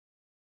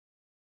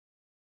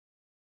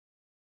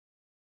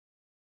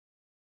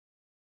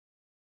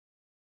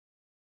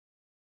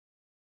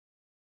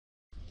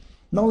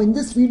Now in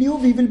this video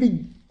we will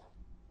be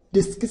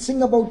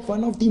discussing about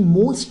one of the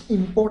most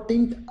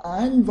important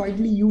and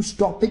widely used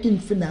topic in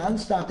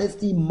finance, that is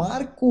the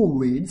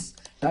Markowitz,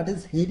 that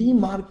is Harry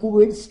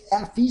Markowitz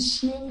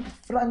efficient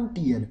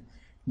frontier.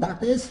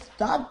 That is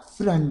that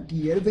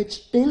frontier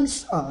which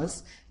tells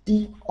us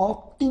the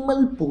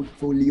optimal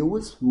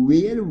portfolios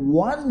where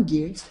one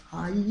gets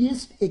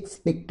highest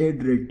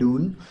expected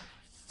return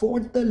for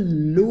the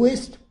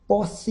lowest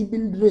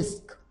possible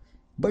risk.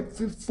 But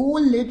before,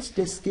 let's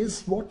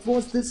discuss what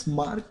was this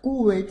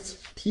Markowitz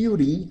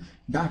theory,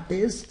 that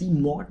is the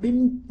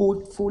modern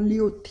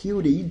portfolio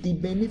theory, the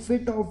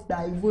benefit of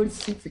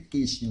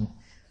diversification.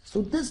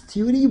 So this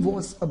theory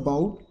was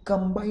about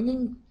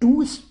combining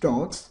two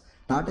stocks,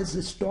 that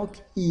is stock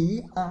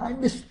A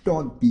and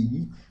stock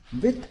B,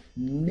 with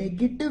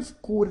negative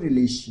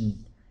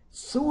correlation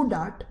so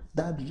that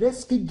the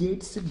risk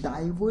gets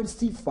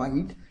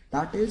diversified.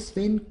 That is,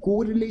 when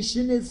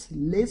correlation is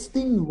less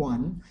than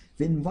 1,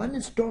 when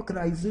one stock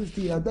rises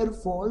the other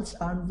falls,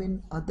 and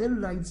when other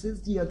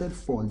rises the other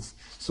falls.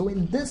 So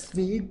in this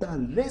way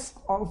the risk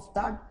of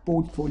that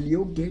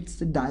portfolio gets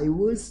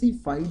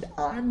diversified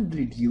and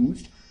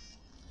reduced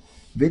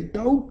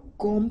without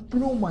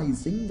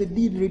compromising with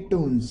the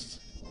returns.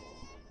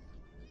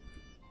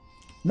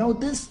 Now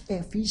this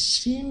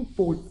efficient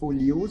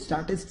portfolios,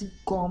 that is the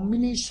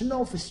combination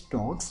of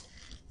stocks,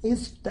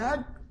 is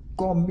that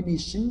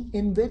combination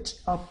in which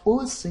a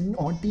person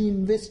or the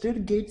investor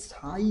gets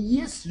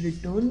highest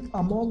return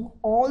among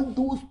all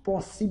those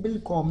possible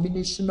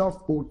combination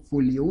of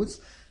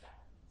portfolios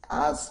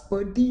as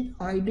per the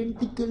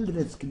identical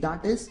risk,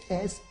 that is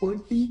as per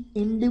the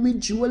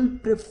individual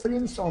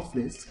preference of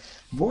risk.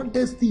 What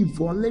is the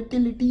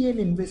volatility an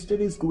investor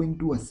is going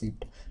to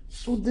accept?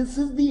 So this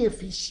is the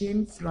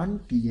efficient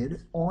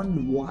frontier.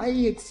 On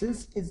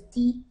y-axis is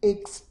the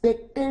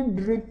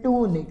expected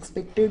return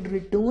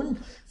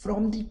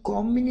from the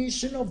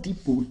combination of the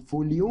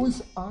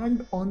portfolios,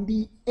 and on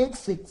the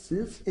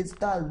x-axis is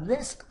the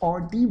risk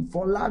or the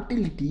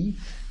volatility,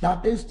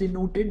 that is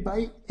denoted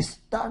by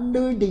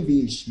standard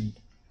deviation.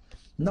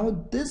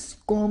 Now this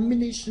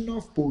combination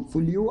of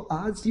portfolio,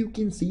 as you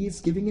can see, is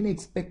giving an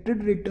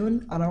expected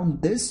return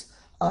around this,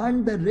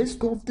 and the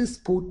risk of this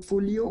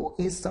portfolio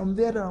is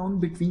somewhere around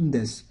between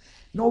this.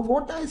 Now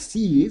what I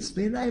see is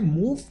when I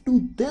move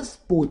to this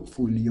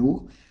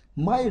portfolio,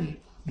 my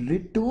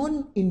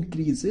return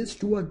increases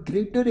to a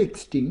greater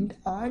extent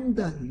and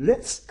the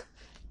risk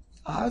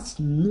has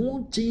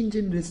no change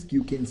in risk,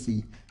 you can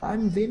see.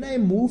 And when I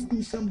move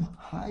to some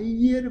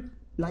higher,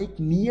 like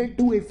near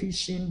to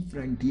efficient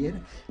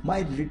frontier, my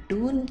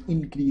return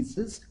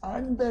increases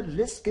and the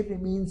risk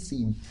remains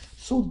same.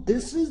 So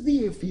this is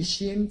the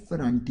efficient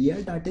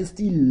frontier, that is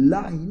the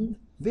line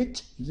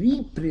which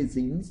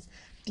represents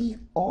the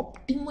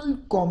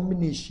optimal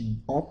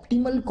combination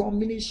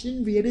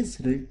where its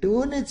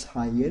return is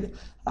higher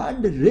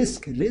and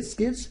risk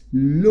is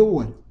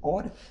lower,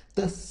 or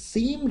the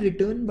same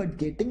return but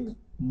getting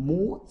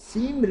more,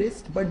 same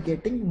risk but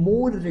getting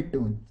more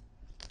return.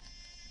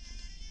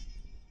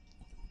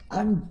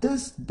 And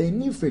this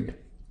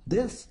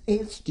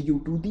is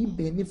due to the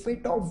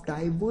benefit of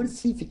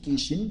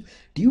diversification,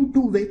 due to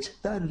which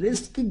the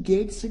risk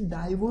gets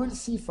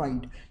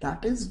diversified.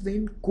 That is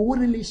when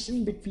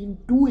correlation between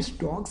two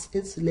stocks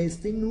is less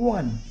than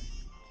 1.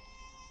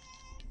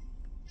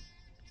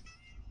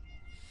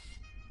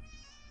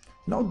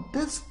 Now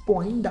this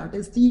point, that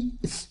is the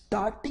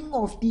starting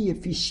of the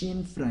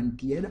efficient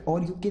frontier, or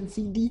you can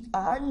see the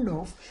end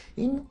of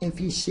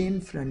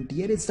inefficient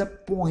frontier, is a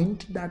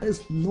point that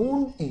is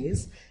known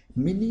as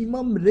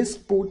minimum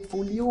risk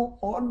portfolio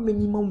or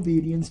minimum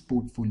variance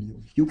portfolio.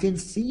 You can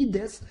see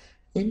this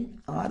in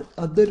our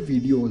other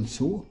video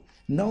also.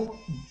 Now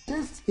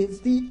this is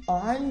the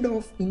end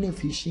of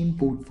inefficient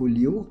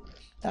portfolio,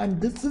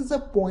 and this is a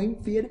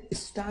point where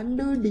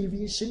standard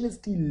deviation is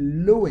the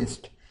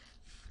lowest.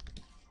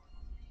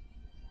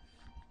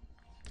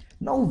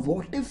 Now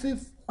what if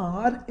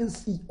R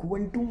is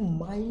equal to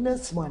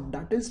 -1,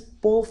 that is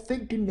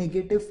perfect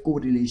negative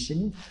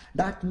correlation.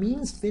 That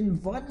means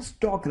when one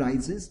stock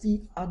rises,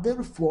 the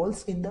other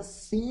falls in the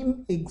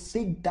same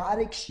exact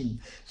direction.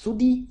 So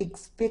the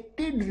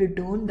expected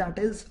return, that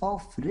is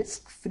of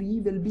risk free,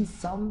 will be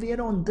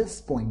somewhere on this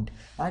point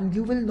and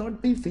you will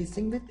not be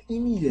facing with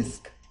any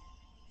risk.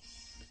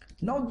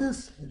 Now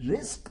this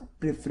risk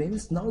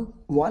preference, now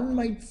one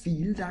might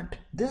feel that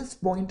this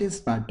point is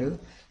better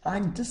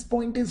and this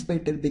point is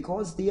better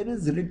because there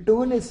is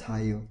return is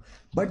higher,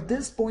 but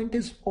this point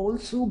is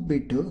also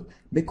better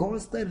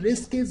because the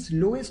risk is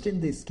lowest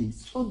in this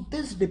case. So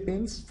this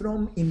depends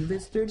from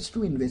investors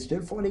to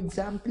investor. For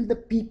example, the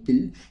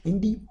people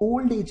in the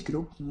old age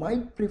group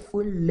might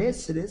prefer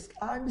less risk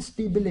and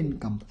stable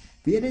income,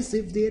 whereas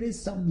if there is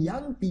some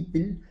young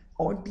people,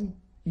 or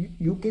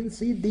you can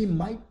say they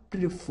might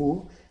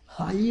prefer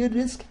higher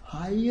risk,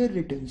 higher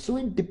return. So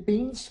it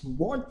depends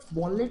what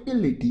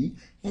volatility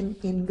an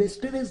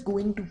investor is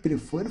going to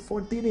prefer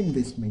for their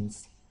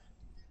investments.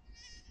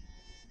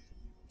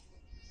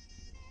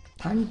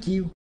 Thank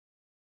you.